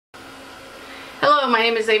Hello, my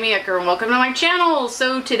name is Amy Ecker and welcome to my channel.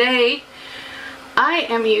 So today I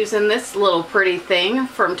am using this little pretty thing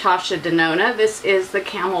from Denona. This is the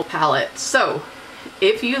Camel palette. So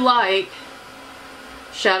if you like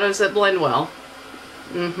shadows that blend well,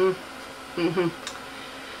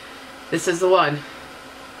 this is the one.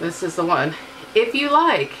 This is the one. If you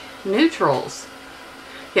like neutrals,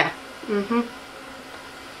 yeah,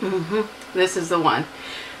 this is the one.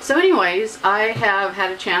 So anyways, I have had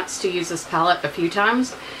a chance to use this palette a few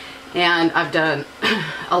times, and I've done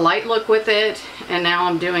a light look with it, and now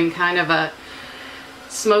I'm doing kind of a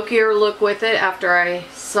smokier look with it after I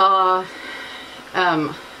saw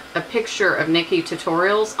a picture of Nikki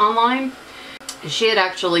tutorials online. She had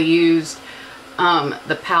actually used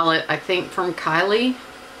the palette, I think from Kylie,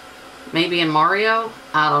 maybe in Mario,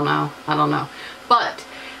 I don't know, but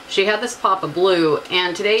she had this pop of blue,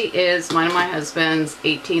 and today is mine and my husband's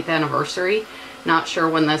 18th anniversary. Not sure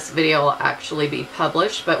when this video will actually be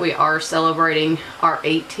published, but we are celebrating our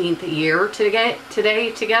 18th year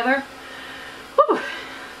today together. Whew,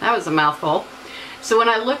 that was a mouthful. So when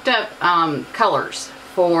I looked up colors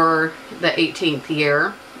for the 18th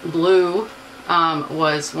year, blue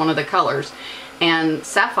was one of the colors, and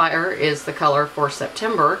sapphire is the color for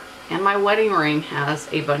September, and my wedding ring has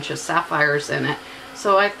a bunch of sapphires in it.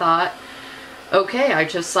 So I thought, okay, I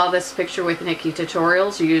just saw this picture with Nikki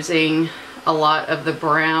tutorials using a lot of the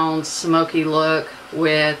brown smoky look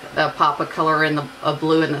with a pop of color in a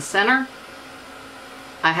blue in the center.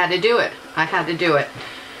 I had to do it. I had to do it.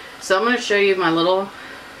 So I'm going to show you my little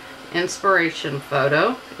inspiration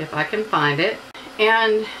photo, if I can find it.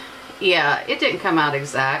 And yeah, it didn't come out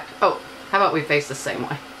exact. Oh, how about we face the same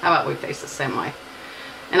way? How about we face the same way?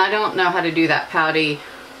 And I don't know how to do that pouty.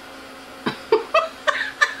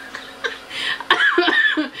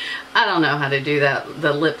 I don't know how to do that,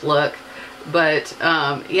 the lip look, but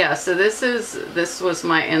yeah, so this was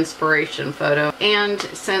my inspiration photo. And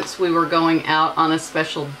since we were going out on a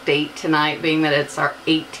special date tonight, being that it's our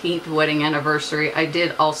 18th wedding anniversary, I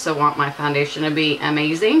did also want my foundation to be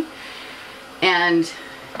amazing, and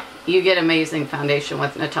you get amazing foundation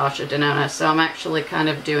with Natasha Denona. So I'm actually kind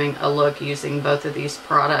of doing a look using both of these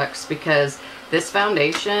products because this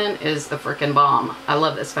foundation is the freaking bomb. I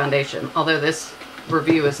love this foundation, although this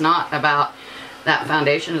review is not about that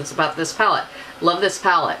foundation, it's about this palette. Love this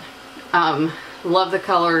palette. Love the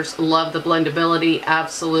colors, love the blendability,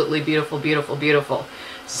 absolutely beautiful, beautiful, beautiful.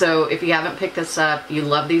 So if you haven't picked this up, you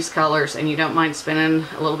love these colors, and you don't mind spending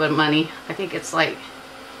a little bit of money, I think it's like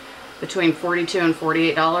between $42 and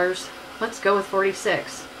 $48. Let's go with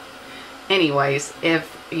 46. Anyways,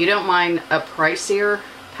 if you don't mind a pricier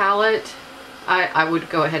palette, I would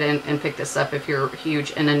go ahead and pick this up if you're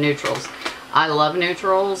huge into neutrals. I love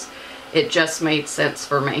neutrals. It just made sense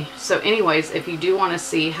for me. So anyways, if you do want to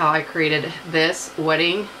see how I created this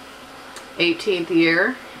wedding 18th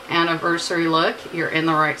year anniversary look, you're in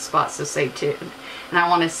the right spot, so stay tuned. And I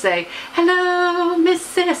want to say, hello, Miss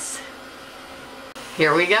Sis.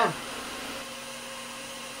 Here we go.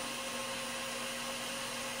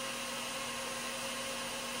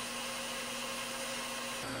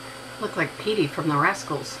 Look like Petey from the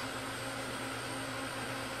Rascals.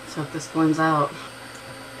 So if this blends out,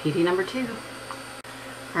 PD number 2. Alright,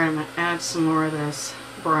 I'm going to add some more of this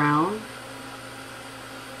brown.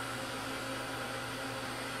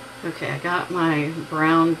 Okay, I got my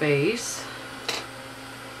brown base.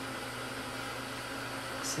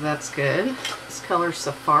 So that's good. This color's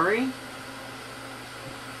Safari.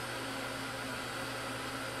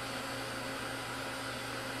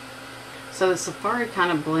 So the Safari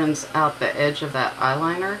kind of blends out the edge of that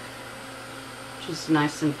eyeliner, which is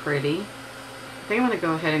nice and pretty. I think I'm going to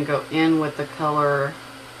go ahead and go in with the color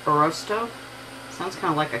Barosto. Sounds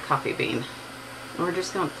kind of like a coffee bean. And we're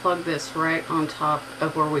just going to plug this right on top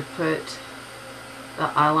of where we put the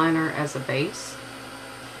eyeliner as a base.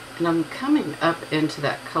 And I'm coming up into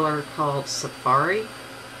that color called Safari,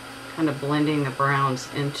 kind of blending the browns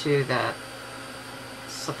into that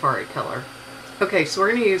Safari color. Okay, so we're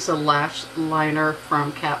going to use a lash liner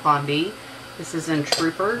from Kat Von D. This is in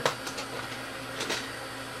Trooper.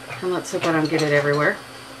 And let's hope I don't get it everywhere.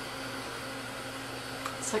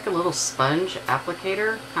 It's like a little sponge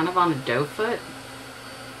applicator, kind of on a doe foot.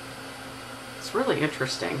 It's really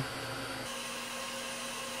interesting.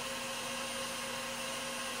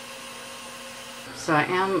 So I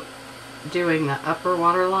am doing the upper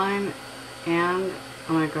waterline, and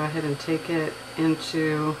I'm going to go ahead and take it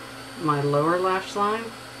into my lower lash line,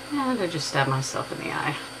 and I just stab myself in the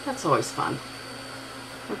eye. That's always fun.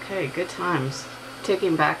 Okay, good times.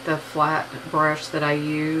 Taking back the flat brush that I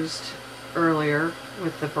used earlier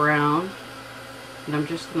with the brown, and I'm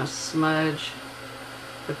just going to smudge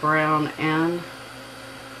the brown and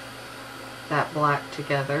that black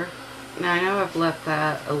together. Now I know I've left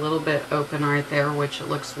that a little bit open right there, which it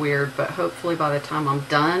looks weird, but hopefully by the time I'm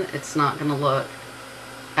done, it's not going to look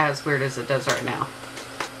as weird as it does right now.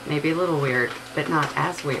 Maybe a little weird, but not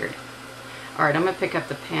as weird. Alright, I'm going to pick up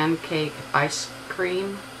the pancake ice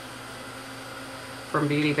cream from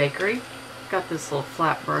Beauty Bakery. Got this little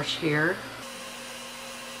flat brush here.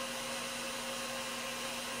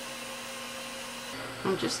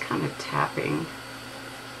 I'm just kind of tapping.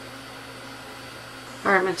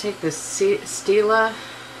 Alright, I'm going to take this Stila.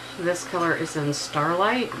 This color is in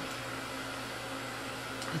Starlight.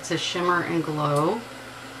 It's a shimmer and glow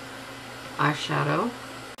eyeshadow.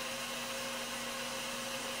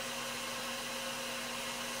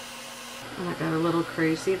 And I got a little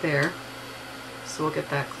crazy there. So we'll get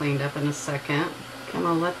that cleaned up in a second. Okay, I'm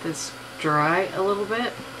going to let this dry a little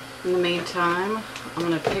bit. In the meantime, I'm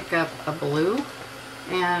going to pick up a blue.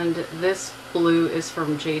 And this blue is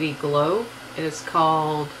from JD Glow. It is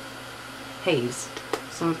called Haze.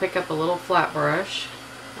 So I'm going to pick up a little flat brush.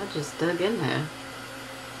 I just dug in there.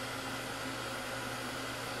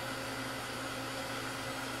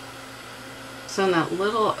 So in that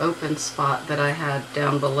little open spot that I had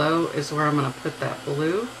down below is where I'm going to put that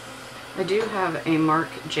blue. I do have a Marc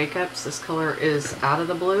Jacobs. This color is out of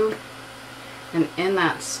the blue. And in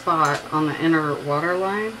that spot on the inner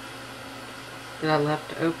waterline that I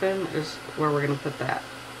left open is where we're going to put that.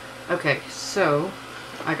 Okay, so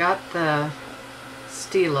I got the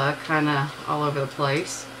Stila kind of all over the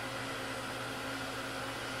place.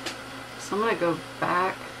 So I'm going to go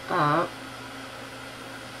back up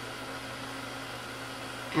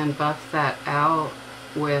and buff that out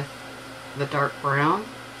with the dark brown.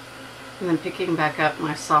 And then picking back up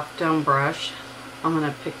my soft dome brush, I'm going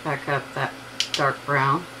to pick back up that dark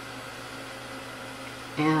brown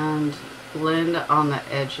and blend on the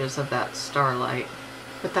edges of that Starlight.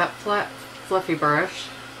 With that flat fluffy brush,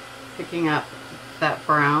 picking up that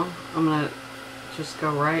brown, I'm going to just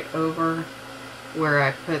go right over where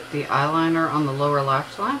I put the eyeliner on the lower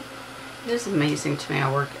lash line. It is amazing to me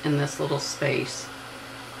I work in this little space.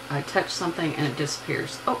 I touch something and it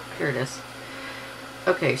disappears. Oh, here it is.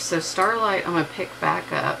 Okay, so Starlight I'm going to pick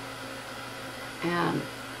back up and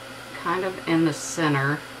kind of in the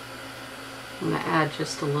center I'm going to add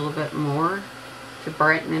just a little bit more to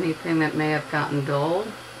brighten anything that may have gotten dull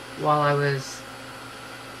while I was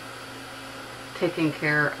taking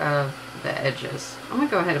care of the edges. I'm going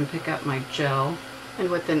to go ahead and pick up my gel,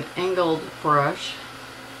 and with an angled brush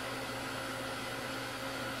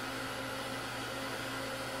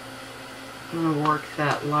I'm going to work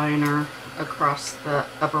that liner across the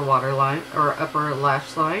upper waterline or upper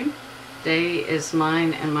lash line. Today is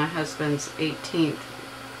mine and my husband's 18th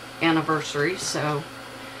anniversary, so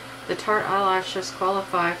the Tarte eyelashes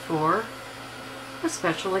qualify for a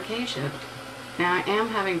special occasion. Now I am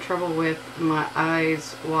having trouble with my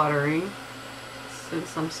eyes watering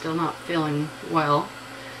since I'm still not feeling well,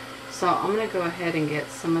 so I'm going to go ahead and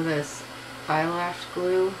get some of this eyelash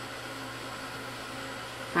glue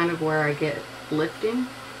kind of where I get lifting.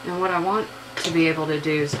 And what I want to be able to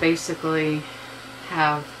do is basically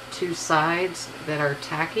have two sides that are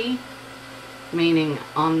tacky, meaning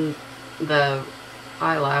on the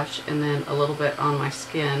eyelash and then a little bit on my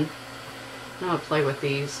skin. I'm going to play with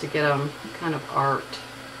these to get them kind of arced,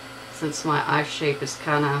 since my eye shape is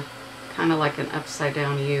kind of like an upside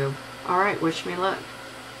down U. Alright, wish me luck.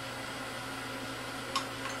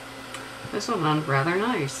 This one went rather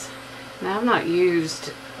nice. Now I've not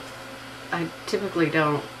used, I typically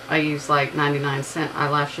don't, I use like 99-cent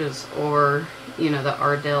eyelashes, or you know, the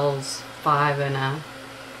Ardell's 5 and a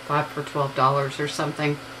 5 for $12 or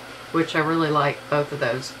something, which I really like both of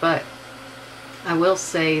those. But I will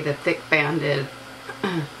say the thick banded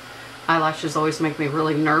eyelashes always make me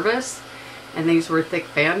really nervous, and these were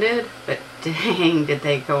thick banded, but dang did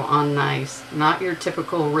they go on nice. Not your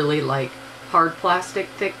typical really like hard plastic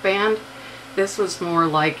thick band. This was more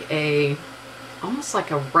like a, almost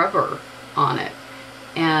like a rubber on it,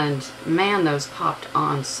 and man, those popped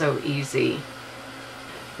on so easy.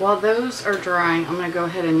 While those are drying, I'm going to go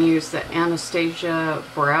ahead and use the Anastasia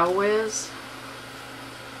Brow Wiz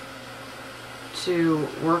to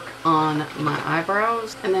work on my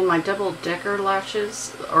eyebrows. And then my double decker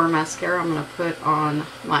lashes or mascara, I'm going to put on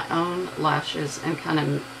my own lashes and kind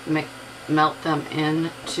of melt them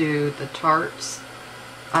into the Tarte's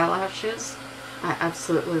eyelashes. I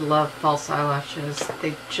absolutely love false eyelashes.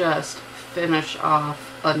 They just finish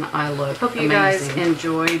off an eye look. Hope you guys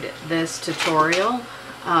enjoyed this tutorial.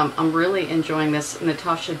 I'm really enjoying this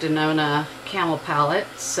Natasha Denona Camel palette.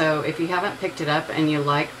 So if you haven't picked it up and you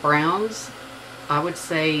like browns, I would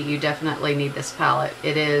say you definitely need this palette.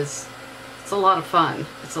 It's a lot of fun.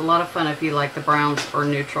 It's a lot of fun if you like the browns or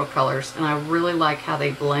neutral colors, and I really like how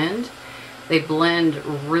they blend. They blend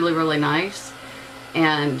really, really nice.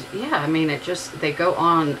 And yeah, I mean, they go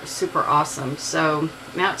on super awesome. So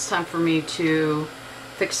now it's time for me to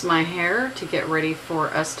fix my hair to get ready for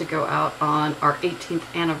us to go out on our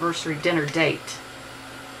 18th anniversary dinner date.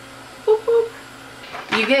 Boop, boop.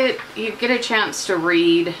 You get a chance to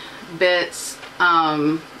read bits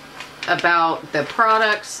about the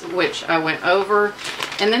products, which I went over,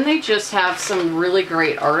 and then they just have some really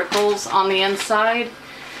great articles on the inside.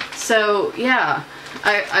 So yeah,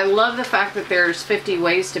 I love the fact that there's 50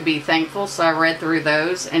 ways to be thankful, so I read through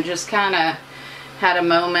those and just kind of had a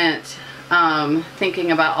moment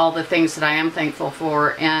thinking about all the things that I am thankful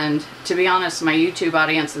for. And to be honest, my YouTube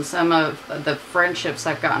audience and some of the friendships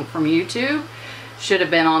I've gotten from YouTube should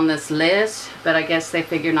have been on this list, but I guess they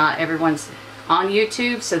figure not everyone's on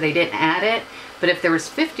YouTube, so they didn't add it. But if there was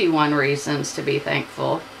 51 reasons to be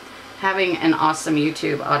thankful, having an awesome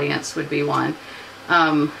YouTube audience would be one.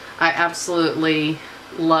 I absolutely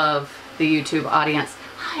love the YouTube audience.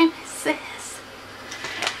 Hi, Miss Sis.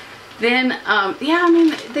 Then, yeah, I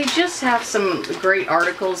mean, they just have some great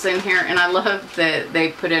articles in here, and I love that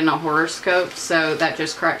they put in a horoscope, so that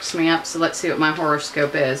just cracks me up. So let's see what my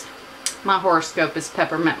horoscope is. My horoscope is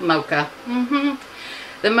peppermint mocha.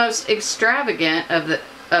 The most extravagant of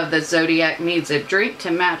the zodiac needs a drink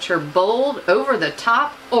to match her bold,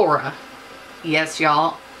 over-the-top aura. Yes,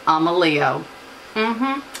 y'all, I'm a Leo.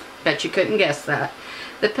 Bet you couldn't guess that.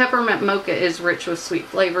 The peppermint mocha is rich with sweet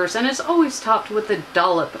flavors and is always topped with a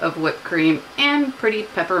dollop of whipped cream and pretty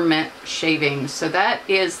peppermint shavings. So that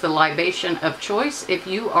is the libation of choice if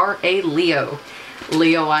you are a Leo.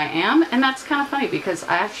 Leo I am, and that's kind of funny because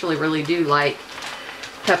I actually really do like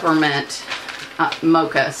peppermint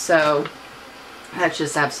mocha, so that's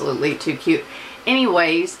just absolutely too cute.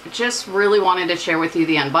 Anyways, just really wanted to share with you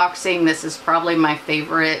the unboxing. This is probably my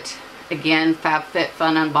favorite, again,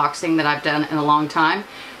 FabFitFun unboxing that I've done in a long time,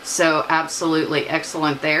 so absolutely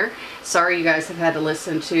excellent there. Sorry you guys have had to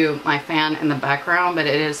listen to my fan in the background, but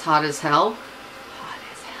it is hot as hell. Hot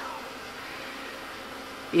as hell.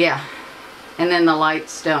 Yeah. And then the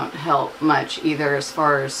lights don't help much either as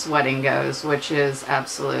far as sweating goes, which is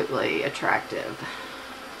absolutely attractive.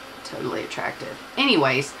 Totally attractive.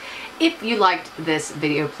 Anyways, if you liked this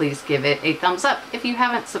video, please give it a thumbs up. If you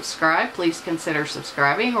haven't subscribed, please consider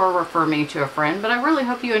subscribing or refer me to a friend. But I really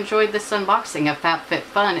hope you enjoyed this unboxing of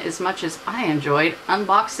FabFitFun as much as I enjoyed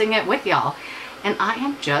unboxing it with y'all. And I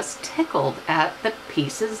am just tickled at the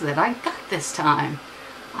pieces that I got this time.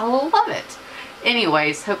 I love it.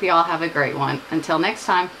 Anyways, hope you all have a great one. Until next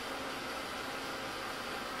time.